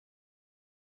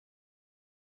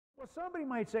Well, somebody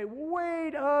might say,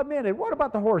 wait a minute, what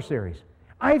about the horse series?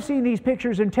 I've seen these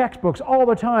pictures in textbooks all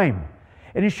the time.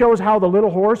 And it shows how the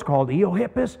little horse called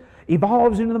Eohippus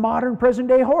evolves into the modern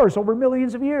present-day horse over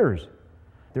millions of years.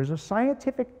 There's a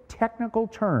scientific technical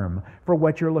term for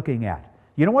what you're looking at.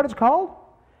 You know what it's called?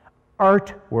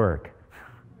 Artwork.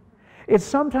 It's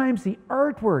sometimes the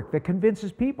artwork that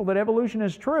convinces people that evolution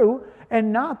is true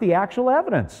and not the actual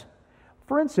evidence.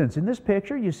 For instance, in this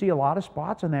picture, you see a lot of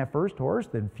spots on that first horse,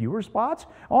 then fewer spots,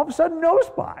 all of a sudden no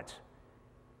spots.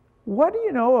 What do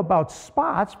you know about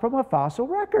spots from a fossil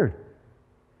record?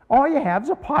 All you have is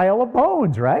a pile of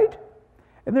bones, right?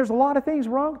 And there's a lot of things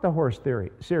wrong with the horse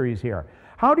series here.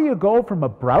 How do you go from a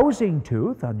browsing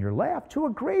tooth on your left to a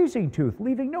grazing tooth,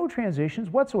 leaving no transitions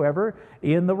whatsoever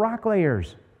in the rock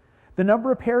layers? The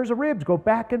number of pairs of ribs go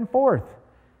back and forth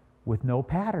with no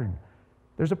pattern.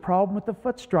 There's a problem with the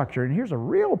foot structure, and here's a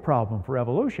real problem for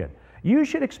evolution. You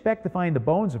should expect to find the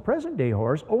bones of present-day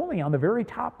horse only on the very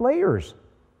top layers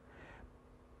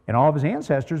and all of his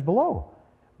ancestors below.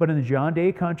 But in the John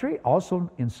Day country, also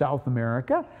in South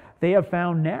America, they have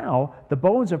found now the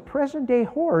bones of present-day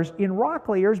horse in rock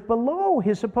layers below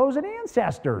his supposed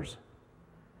ancestors.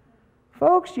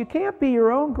 Folks, you can't be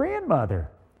your own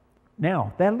grandmother.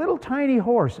 Now, that little tiny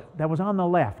horse that was on the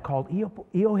left called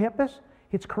Eohippus,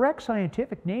 its correct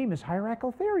scientific name is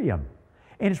Hyracotherium,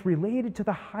 and it's related to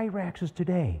the Hyraxes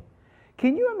today.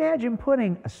 Can you imagine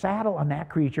putting a saddle on that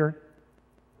creature?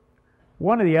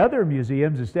 One of the other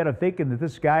museums, instead of thinking that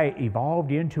this guy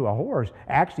evolved into a horse,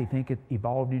 actually think it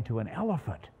evolved into an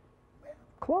elephant.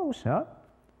 Close, huh?